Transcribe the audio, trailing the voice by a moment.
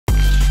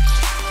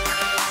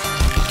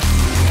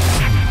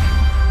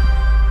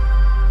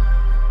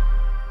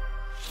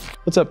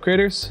What's up,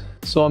 creators?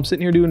 So I'm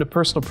sitting here doing a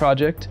personal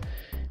project,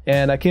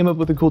 and I came up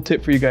with a cool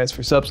tip for you guys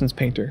for Substance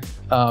Painter.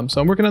 So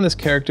I'm working on this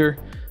character.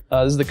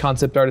 This is the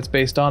concept art it's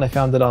based on. I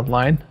found it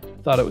online.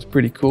 Thought it was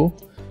pretty cool.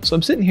 So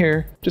I'm sitting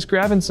here just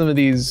grabbing some of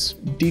these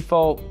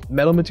default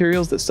metal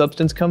materials that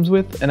Substance comes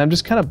with, and I'm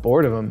just kind of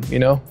bored of them, you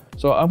know?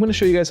 So I'm going to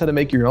show you guys how to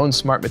make your own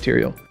smart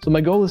material. So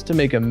my goal is to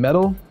make a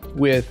metal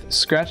with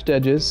scratched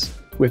edges,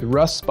 with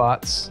rust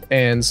spots,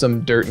 and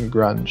some dirt and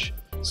grunge.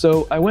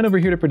 So I went over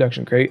here to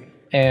ProductionCrate,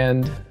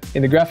 and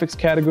in the graphics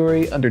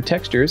category under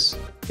textures,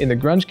 in the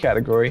grunge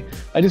category,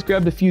 I just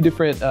grabbed a few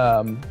different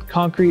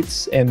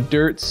concretes and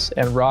dirts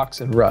and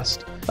rocks and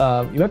rust.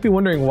 You might be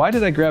wondering, why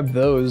did I grab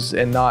those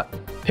and not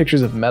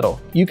pictures of metal?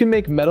 You can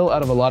make metal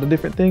out of a lot of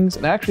different things,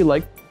 and I actually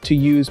like to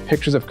use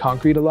pictures of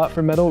concrete a lot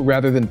for metal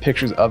rather than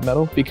pictures of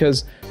metal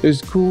because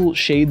there's cool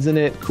shades in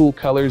it, cool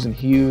colors and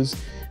hues.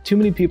 Too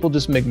many people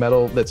just make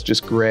metal that's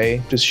just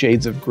gray, just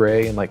shades of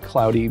gray and like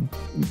cloudy,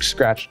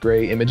 scratched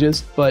gray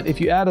images. But if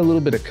you add a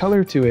little bit of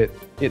color to it,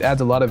 it adds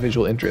a lot of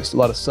visual interest, a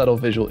lot of subtle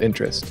visual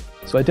interest.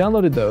 So I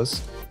downloaded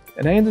those,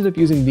 and I ended up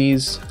using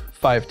these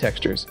 5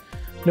 textures.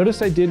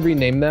 Notice I did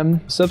rename them.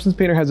 Substance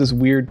Painter has this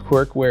weird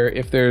quirk where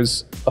if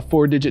there's a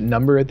 4-digit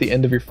number at the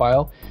end of your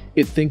file,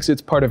 it thinks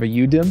it's part of a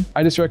UDIM.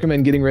 I just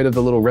recommend getting rid of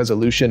the little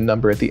resolution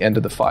number at the end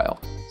of the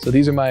file. So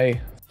these are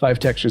my 5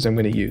 textures I'm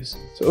going to use.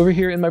 So over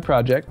here in my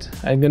project,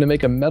 I'm going to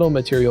make a metal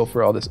material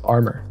for all this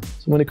armor.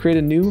 So I'm going to create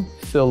a new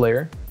fill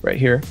layer right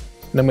here,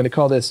 and I'm going to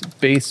call this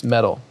base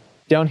metal.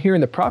 Down here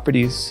in the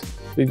properties,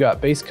 we've got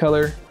base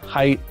color,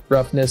 height,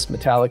 roughness,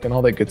 metallic, and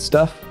all that good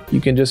stuff.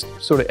 You can just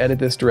sort of edit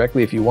this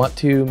directly if you want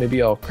to.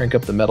 Maybe I'll crank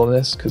up the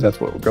metalness because that's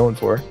what we're going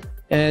for.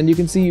 And you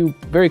can see you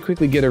very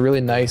quickly get a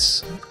really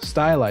nice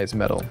stylized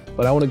metal,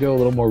 but I want to go a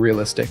little more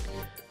realistic.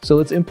 So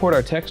let's import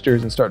our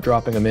textures and start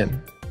dropping them in.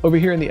 Over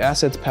here in the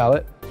assets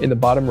palette, in the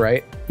bottom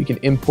right, you can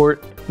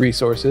import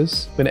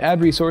resources. I'm going to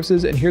add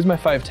resources, and here's my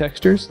 5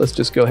 textures. Let's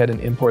just go ahead and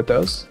import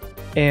those.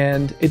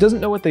 And it doesn't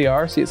know what they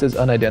are. See, it says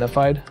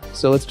unidentified.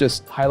 So let's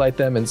just highlight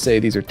them and say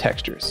these are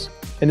textures.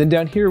 And then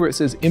down here where it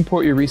says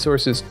import your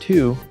resources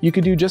to, you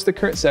could do just the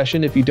current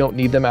session if you don't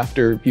need them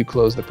after you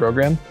close the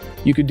program.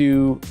 You could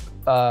do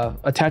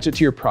attach it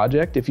to your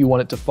project if you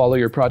want it to follow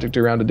your project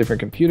around to different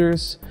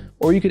computers,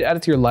 or you could add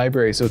it to your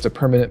library so it's a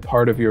permanent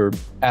part of your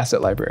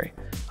asset library.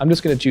 I'm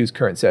just going to choose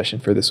current session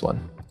for this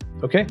one.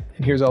 Okay,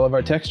 and here's all of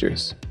our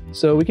textures.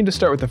 So we can just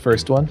start with the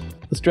first one.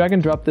 Let's drag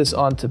and drop this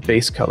onto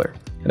base color.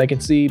 And I can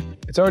see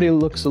it already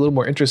looks a little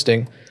more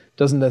interesting.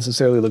 Doesn't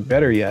necessarily look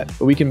better yet,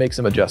 but we can make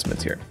some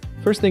adjustments here.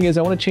 First thing is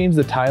I want to change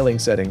the tiling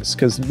settings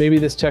because maybe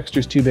this texture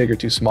is too big or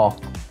too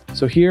small.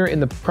 So here in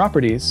the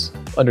properties,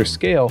 under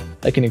scale,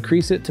 I can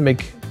increase it to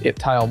make it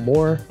tile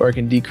more, or I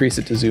can decrease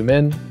it to zoom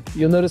in.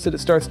 You'll notice that it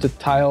starts to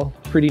tile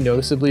pretty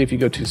noticeably if you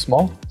go too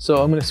small. So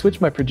I'm going to switch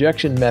my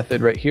projection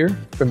method right here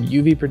from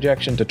UV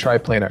projection to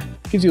triplanar.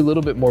 Gives you a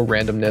little bit more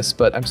randomness,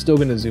 but I'm still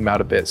going to zoom out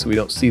a bit so we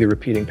don't see the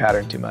repeating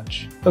pattern too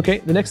much. Okay,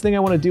 the next thing I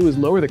want to do is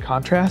lower the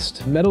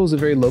contrast. Metal is a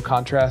very low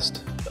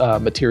contrast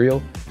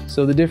material,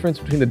 so the difference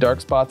between the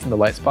dark spots and the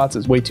light spots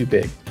is way too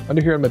big.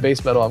 Under here on my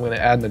base metal, I'm going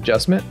to add an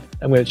adjustment.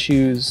 I'm going to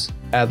choose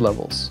add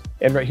levels.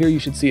 And right here you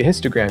should see a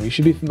histogram. You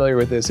should be familiar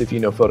with this if you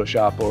know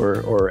Photoshop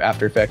or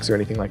After Effects or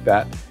anything like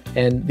that.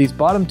 And these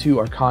bottom 2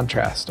 are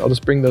contrast. I'll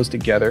just bring those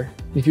together.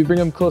 If you bring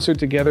them closer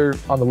together,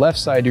 on the left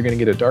side you're going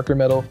to get a darker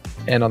metal,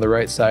 and on the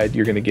right side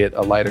you're going to get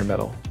a lighter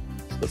metal.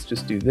 So let's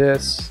just do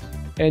this.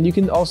 And you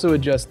can also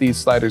adjust these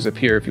sliders up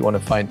here if you want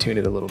to fine tune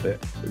it a little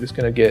bit. We're just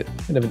going to get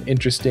kind of an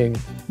interesting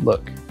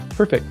look.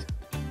 Perfect.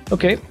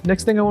 Okay,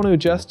 next thing I want to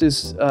adjust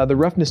is the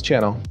roughness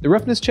channel. The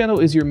roughness channel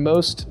is your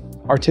most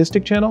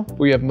artistic channel,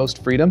 where you have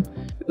most freedom.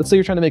 Let's say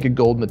you're trying to make a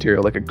gold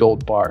material, like a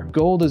gold bar.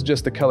 Gold is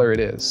just the color it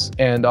is.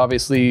 And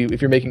obviously,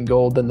 if you're making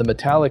gold, then the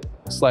metallic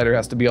slider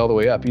has to be all the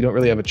way up. You don't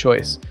really have a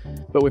choice.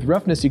 But with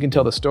roughness, you can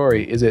tell the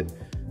story. Is it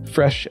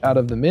fresh out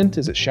of the mint?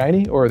 Is it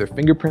shiny? Or are there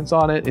fingerprints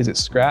on it? Is it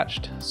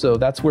scratched? So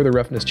that's where the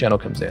roughness channel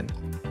comes in.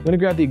 I'm going to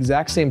grab the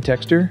exact same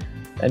texture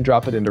and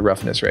drop it into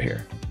roughness right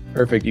here.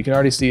 Perfect. You can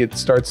already see it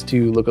starts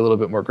to look a little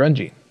bit more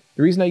grungy.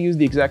 The reason I use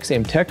the exact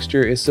same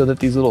texture is so that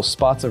these little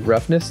spots of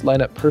roughness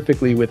line up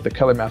perfectly with the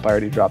color map I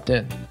already dropped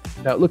in.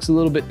 Now it looks a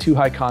little bit too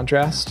high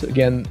contrast.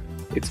 Again,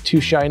 it's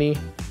too shiny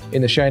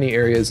in the shiny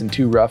areas and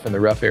too rough in the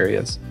rough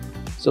areas.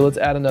 So let's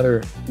add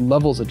another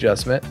levels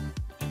adjustment.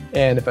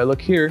 And if I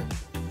look here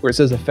where it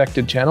says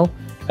affected channel,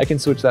 I can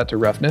switch that to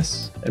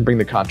roughness and bring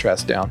the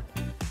contrast down.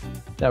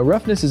 Now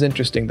roughness is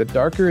interesting. The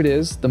darker it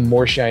is, the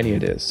more shiny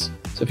it is.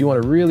 So if you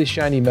want a really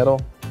shiny metal,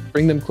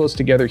 bring them close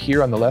together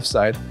here on the left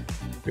side.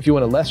 If you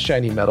want a less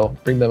shiny metal,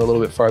 bring them a little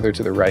bit farther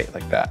to the right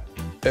like that.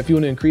 If you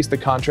want to increase the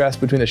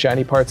contrast between the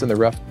shiny parts and the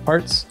rough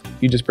parts,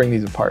 you just bring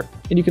these apart.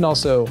 And you can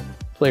also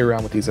play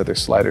around with these other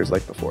sliders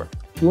like before.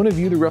 If you want to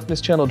view the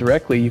roughness channel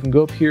directly, you can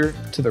go up here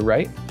to the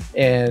right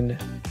and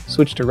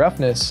switch to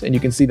roughness, and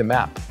you can see the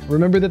map.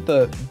 Remember that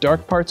the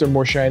dark parts are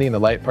more shiny and the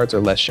light parts are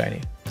less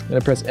shiny. I'm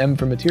going to press M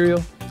for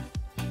material,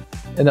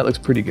 and that looks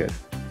pretty good.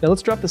 Now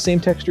let's drop the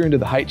same texture into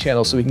the height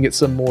channel so we can get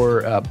some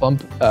more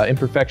bump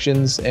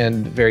imperfections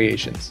and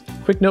variations.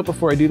 Quick note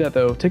before I do that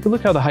though, take a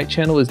look how the height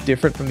channel is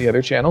different from the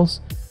other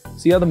channels.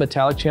 See how the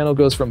metallic channel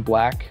goes from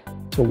black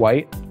to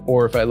white?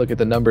 Or if I look at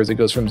the numbers, it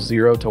goes from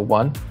 0 to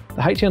 1.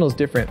 The height channel is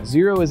different.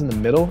 0 is in the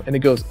middle and it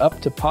goes up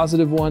to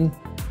 +1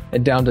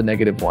 and down to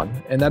 -1.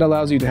 And that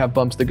allows you to have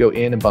bumps that go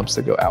in and bumps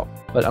that go out.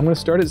 But I'm gonna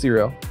start at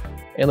 0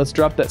 and let's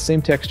drop that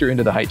same texture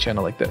into the height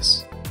channel like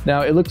this.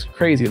 Now it looks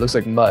crazy, it looks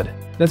like mud.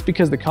 That's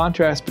because the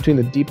contrast between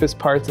the deepest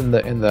parts and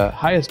the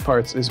highest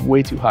parts is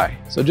way too high.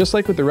 So just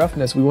like with the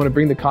roughness, we want to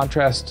bring the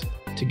contrast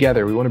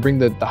together. We want to bring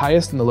the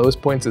highest and the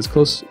lowest points as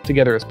close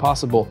together as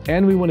possible,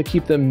 and we want to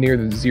keep them near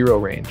the 0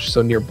 range,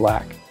 so near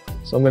black.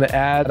 So I'm going to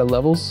add a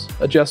levels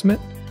adjustment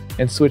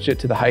and switch it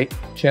to the height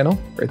channel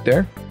right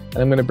there. And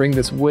I'm going to bring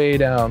this way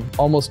down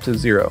almost to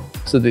 0,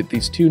 so that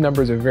these two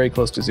numbers are very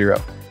close to 0.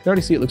 You can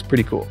already see it looks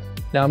pretty cool.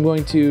 Now I'm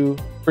going to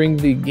bring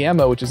the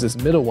gamma, which is this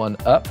middle one,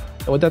 up.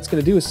 And what that's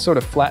going to do is sort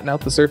of flatten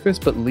out the surface,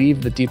 but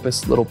leave the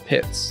deepest little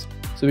pits.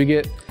 So we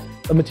get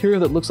a material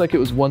that looks like it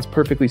was once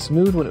perfectly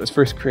smooth when it was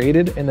first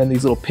created, and then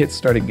these little pits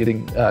started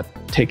getting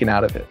taken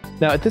out of it.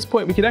 Now at this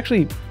point, we could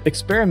actually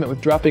experiment with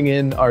dropping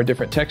in our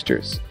different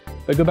textures.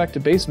 If I go back to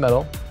base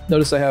metal,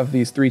 notice I have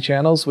these 3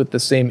 channels with the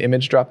same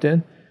image dropped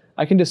in.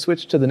 I can just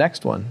switch to the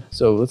next one.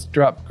 So let's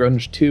drop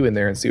Grunge 2 in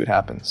there and see what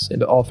happens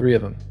into all 3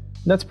 of them.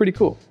 And that's pretty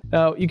cool.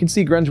 Now you can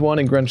see Grunge 1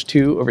 and Grunge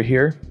 2 over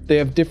here. They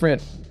have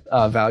different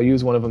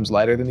values. One of them's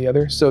lighter than the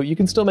other. So you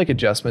can still make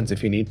adjustments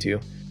if you need to.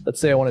 Let's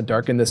say I want to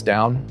darken this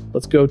down.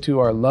 Let's go to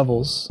our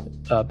levels,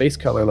 base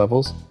color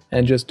levels,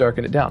 and just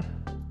darken it down.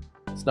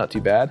 It's not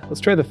too bad.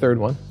 Let's try the third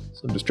one.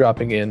 So I'm just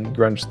dropping in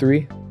Grunge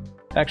 3.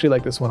 I actually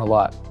like this one a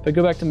lot. If I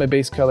go back to my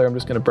base color, I'm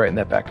just going to brighten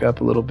that back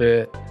up a little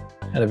bit,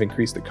 kind of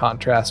increase the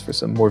contrast for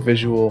some more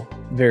visual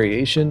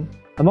variation.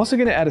 I'm also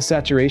going to add a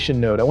saturation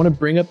node. I want to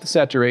bring up the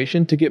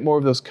saturation to get more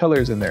of those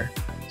colors in there,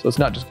 so it's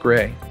not just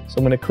gray. So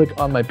I'm going to click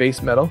on my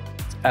base metal,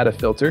 add a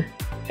filter,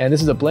 and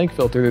this is a blank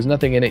filter, there's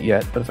nothing in it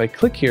yet, but if I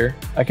click here,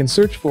 I can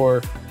search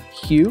for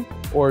hue,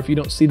 or if you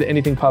don't see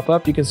anything pop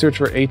up, you can search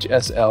for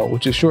HSL,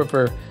 which is short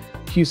for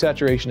hue,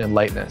 saturation, and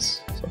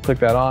lightness. So I'll click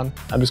that on.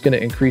 I'm just going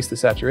to increase the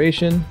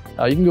saturation.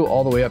 You can go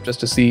all the way up just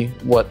to see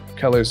what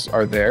colors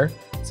are there.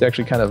 It's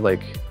actually kind of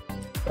like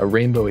a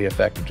rainbowy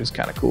effect, which is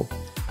kind of cool.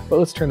 But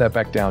let's turn that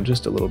back down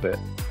just a little bit.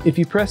 If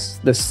you press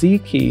the C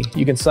key,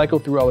 you can cycle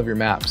through all of your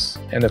maps.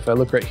 And if I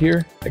look right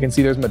here, I can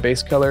see there's my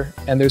base color,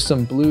 and there's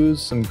some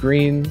blues, some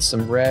greens,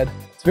 some red.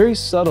 It's very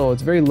subtle,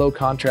 it's very low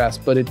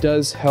contrast, but it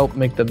does help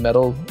make the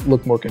metal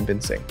look more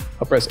convincing.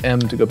 I'll press M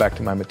to go back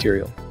to my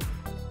material.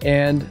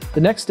 And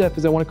the next step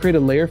is I want to create a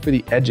layer for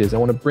the edges. I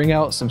want to bring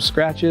out some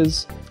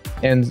scratches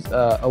and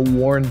a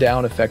worn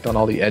down effect on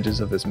all the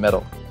edges of this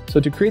metal. So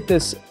to create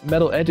this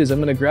metal edges, I'm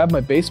going to grab my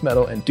base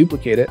metal and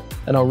duplicate it,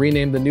 and I'll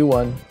rename the new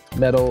one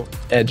Metal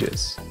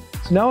Edges.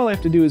 So now all I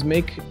have to do is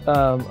make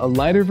a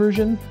lighter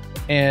version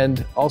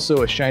and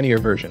also a shinier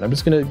version. I'm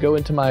just going to go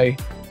into my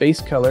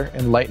base color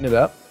and lighten it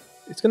up.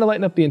 It's going to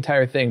lighten up the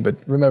entire thing, but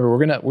remember,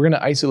 we're going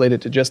to isolate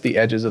it to just the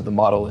edges of the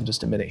model in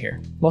just a minute here.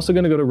 I'm also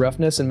going to go to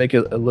roughness and make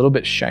it a little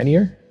bit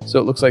shinier, so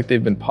it looks like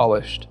they've been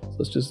polished. So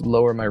let's just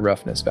lower my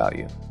roughness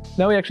value.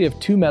 Now we actually have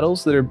 2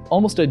 metals that are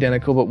almost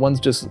identical, but one's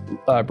just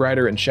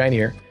brighter and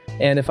shinier.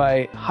 And if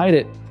I hide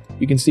it,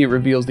 you can see it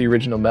reveals the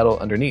original metal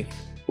underneath.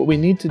 What we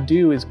need to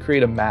do is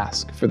create a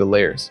mask for the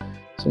layers.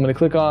 So I'm going to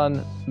click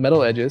on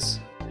Metal Edges,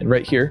 and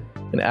right here,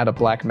 and add a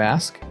black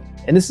mask.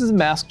 And this is a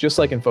mask just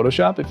like in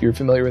Photoshop, if you're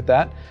familiar with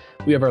that.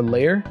 We have our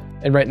layer,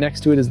 and right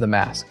next to it is the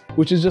mask,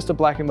 which is just a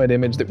black and white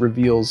image that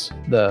reveals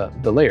the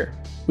layer.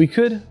 We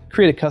could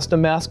create a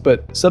custom mask,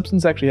 but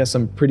Substance actually has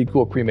some pretty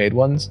cool pre-made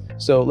ones.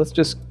 So let's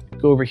just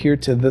go over here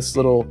to this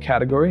little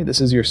category.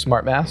 This is your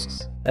smart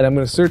masks, and I'm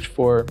going to search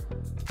for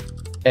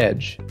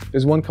edge.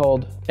 There's one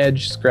called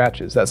edge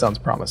scratches. That sounds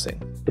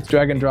promising. Let's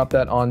drag and drop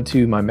that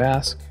onto my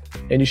mask,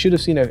 and you should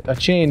have seen a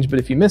change, but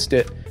if you missed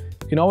it,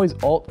 you can always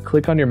alt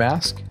click on your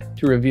mask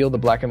to reveal the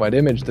black and white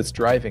image that's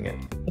driving it.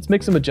 Let's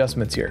make some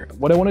adjustments here.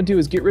 What I want to do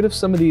is get rid of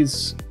some of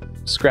these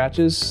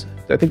scratches.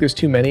 I think there's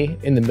too many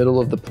in the middle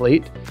of the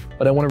plate,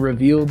 but I want to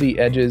reveal the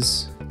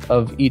edges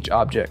of each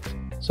object.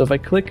 So if I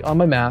click on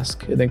my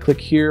mask and then click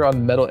here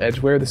on metal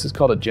edgeware, this is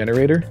called a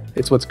generator.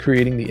 It's what's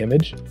creating the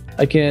image.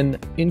 I can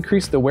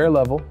increase the wear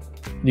level.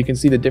 You can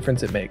see the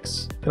difference it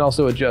makes. I can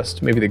also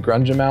adjust maybe the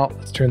grunge amount.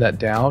 Let's turn that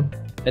down.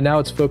 And now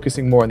it's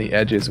focusing more on the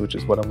edges, which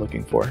is what I'm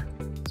looking for.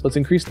 So let's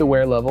increase the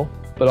wear level,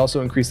 but also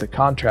increase the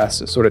contrast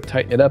to sort of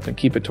tighten it up and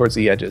keep it towards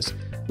the edges.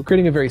 We're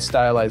creating a very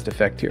stylized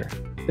effect here.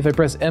 If I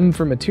press M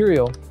for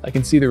material, I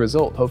can see the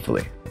result,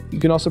 hopefully. You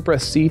can also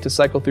press C to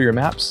cycle through your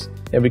maps,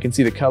 and we can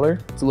see the color.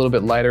 It's a little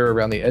bit lighter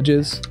around the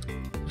edges.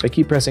 If I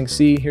keep pressing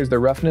C, here's the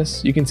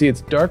roughness. You can see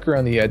it's darker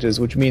on the edges,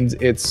 which means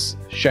it's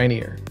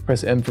shinier.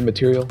 Press M for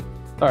material.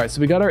 All right,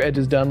 so we got our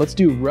edges done. Let's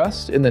do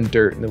rust and then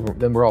dirt, and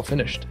then we're all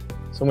finished.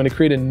 So I'm going to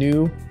create a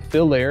new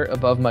fill layer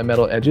above my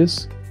metal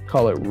edges,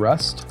 call it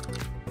rust.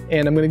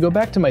 And I'm going to go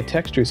back to my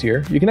textures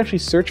here. You can actually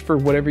search for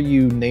whatever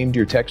you named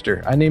your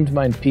texture. I named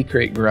mine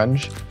PCrate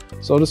Grunge.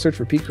 So I'll just search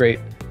for PCrate,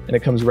 and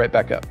it comes right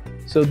back up.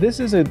 So this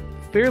is a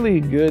fairly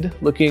good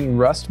looking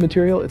rust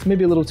material. It's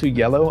maybe a little too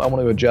yellow. I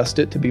want to adjust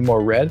it to be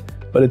more red,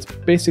 but it's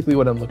basically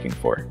what I'm looking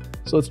for.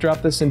 So let's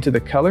drop this into the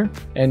color,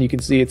 and you can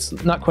see it's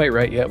not quite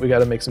right yet. We got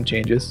to make some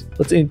changes.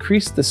 Let's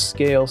increase the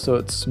scale so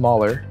it's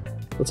smaller.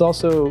 Let's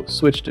also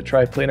switch to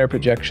triplanar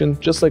projection,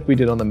 just like we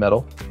did on the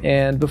metal.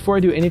 And before I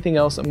do anything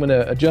else, I'm going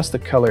to adjust the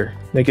color,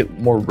 make it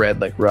more red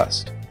like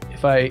rust.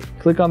 If I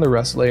click on the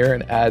rust layer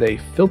and add a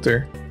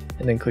filter,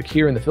 and then click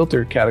here in the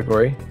filter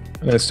category,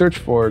 I'm going to search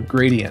for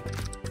gradient.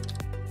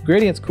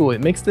 Gradient's cool.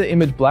 It makes the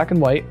image black and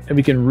white, and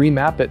we can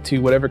remap it to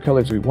whatever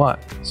colors we want.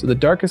 So the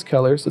darkest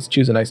colors, let's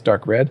choose a nice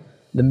dark red.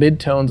 The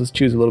mid-tones, let's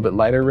choose a little bit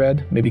lighter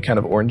red, maybe kind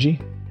of orangey.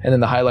 And then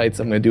the highlights,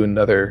 I'm going to do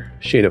another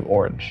shade of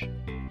orange.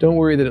 Don't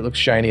worry that it looks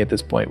shiny at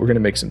this point. We're going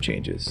to make some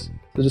changes.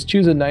 So just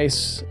choose a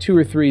nice 2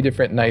 or 3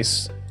 different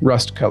nice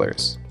rust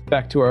colors.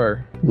 Back to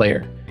our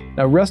layer.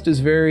 Now rust is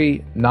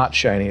very not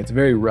shiny. It's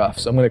very rough.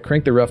 So I'm going to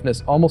crank the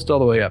roughness almost all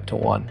the way up to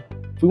 1.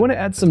 If we want to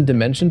add some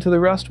dimension to the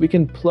rust, we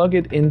can plug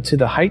it into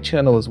the height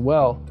channel as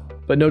well.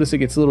 But notice it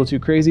gets a little too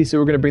crazy, so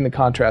we're going to bring the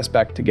contrast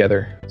back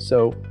together.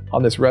 So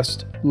on this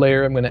rust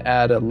layer, I'm going to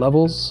add a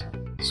levels,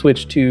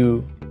 switch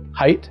to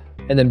height,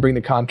 and then bring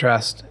the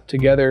contrast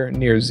together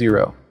near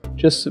 0.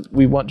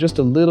 We want just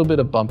a little bit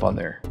of bump on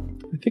there.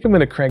 I think I'm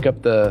going to crank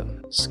up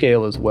the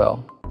scale as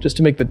well, just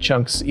to make the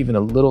chunks even a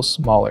little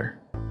smaller.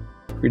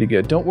 Pretty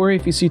good. Don't worry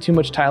if you see too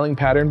much tiling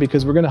pattern,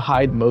 because we're going to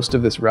hide most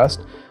of this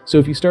rust. So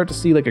if you start to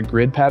see like a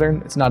grid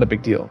pattern, it's not a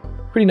big deal.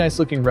 Pretty nice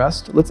looking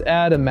rust. Let's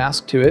add a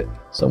mask to it.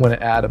 So I'm going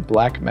to add a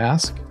black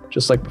mask,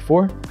 just like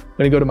before. I'm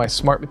going to go to my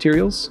smart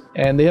materials,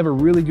 and they have a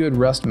really good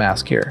rust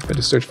mask here. If I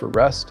just search for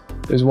rust,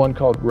 there's one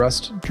called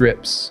rust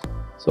drips.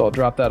 So I'll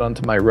drop that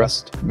onto my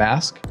rust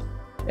mask,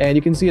 and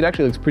you can see it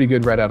actually looks pretty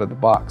good right out of the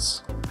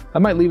box. I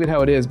might leave it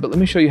how it is, but let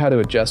me show you how to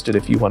adjust it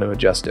if you want to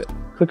adjust it.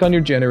 Click on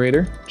your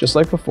generator, just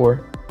like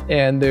before,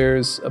 and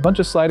there's a bunch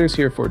of sliders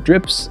here for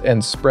drips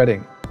and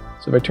spreading.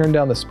 So if I turn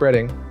down the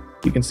spreading,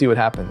 you can see what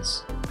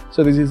happens.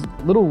 So there's these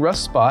little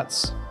rust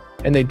spots,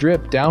 and they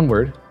drip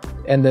downward,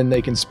 and then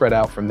they can spread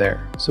out from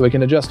there. So I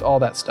can adjust all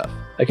that stuff.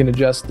 I can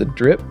adjust the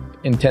drip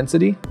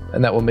intensity,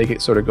 and that will make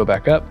it sort of go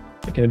back up.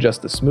 I can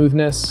adjust the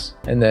smoothness,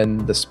 and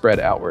then the spread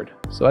outward.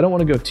 So I don't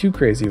want to go too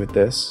crazy with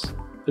this.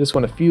 I just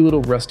want a few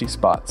little rusty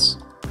spots.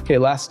 Okay,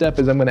 last step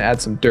is I'm going to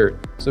add some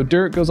dirt. So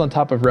dirt goes on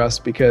top of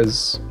rust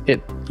because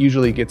it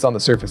usually gets on the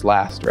surface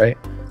last, right?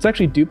 Let's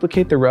actually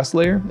duplicate the rust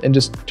layer and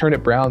just turn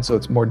it brown so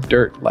it's more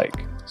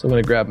dirt-like. So I'm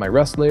going to grab my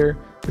rust layer,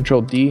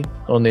 Control D,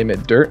 I'll name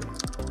it dirt.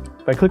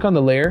 If I click on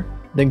the layer,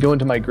 then go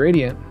into my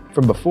gradient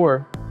from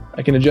before,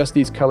 I can adjust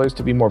these colors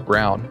to be more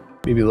brown,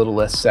 maybe a little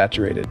less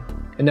saturated.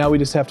 And now we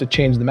just have to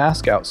change the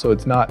mask out so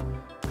it's not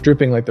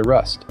dripping like the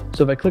rust.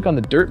 So if I click on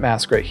the dirt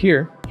mask right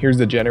here, here's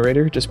the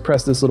generator, just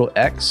press this little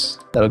X,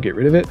 that'll get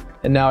rid of it.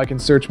 And now I can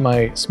search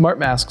my smart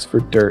masks for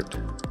dirt.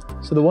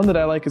 So the one that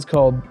I like is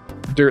called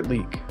Dirt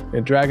Leak. I'm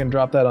gonna drag and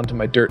drop that onto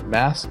my dirt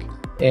mask.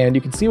 And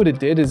you can see what it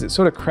did is it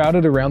sort of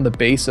crowded around the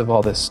base of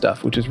all this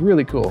stuff, which is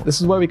really cool.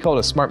 This is why we call it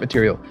a smart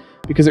material,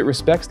 because it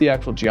respects the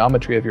actual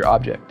geometry of your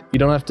object. You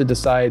don't have to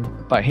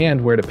decide by hand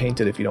where to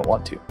paint it if you don't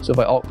want to. So if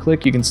I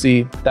alt-click, you can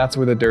see that's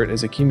where the dirt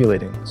is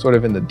accumulating, sort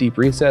of in the deep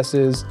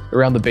recesses,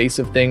 around the base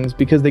of things,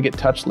 because they get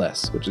touched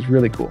less, which is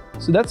really cool.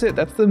 So that's it,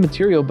 that's the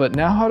material, but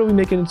now how do we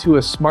make it into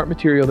a smart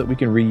material that we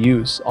can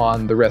reuse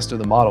on the rest of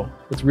the model?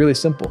 It's really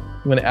simple.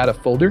 I'm gonna add a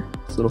folder,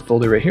 this little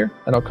folder right here,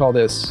 and I'll call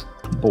this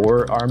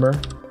Boar Armor,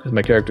 because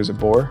my character's a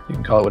boar. You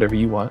can call it whatever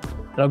you want.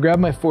 And I'll grab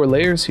my 4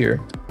 layers here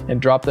and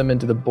drop them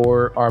into the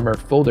Boar Armor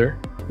folder.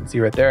 You can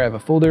see right there I have a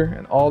folder,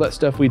 and all that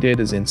stuff we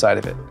did is inside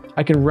of it.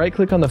 I can right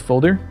click on the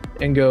folder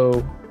and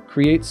go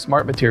create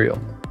smart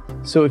material.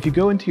 So if you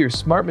go into your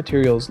smart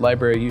materials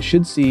library, you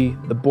should see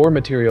the boar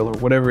material or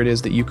whatever it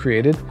is that you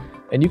created,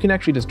 and you can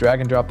actually just drag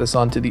and drop this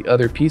onto the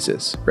other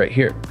pieces right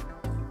here.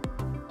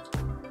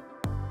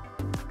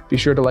 Be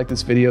sure to like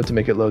this video to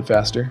make it load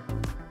faster.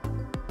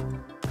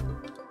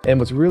 And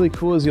what's really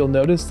cool is you'll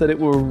notice that it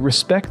will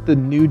respect the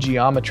new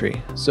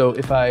geometry. So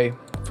if I,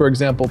 for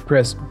example,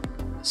 press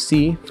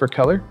C for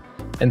color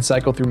and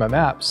cycle through my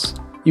maps,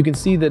 you can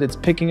see that it's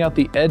picking out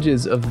the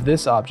edges of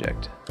this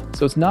object.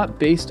 So it's not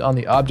based on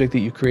the object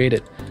that you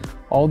created.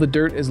 All the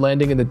dirt is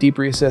landing in the deep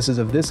recesses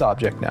of this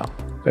object now.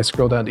 If I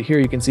scroll down to here,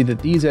 you can see that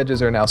these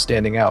edges are now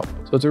standing out.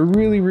 So it's a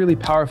really, really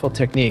powerful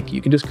technique.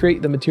 You can just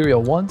create the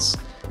material once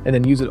and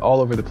then use it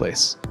all over the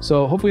place.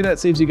 So hopefully that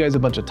saves you guys a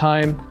bunch of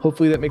time.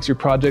 Hopefully that makes your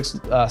projects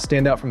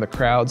stand out from the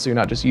crowd, so you're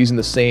not just using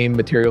the same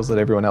materials that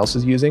everyone else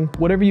is using.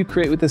 Whatever you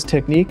create with this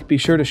technique, be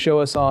sure to show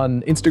us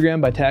on Instagram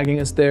by tagging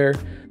us there,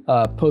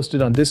 post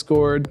it on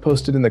Discord,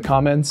 post it in the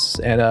comments,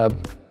 and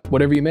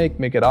whatever you make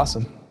it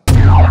awesome.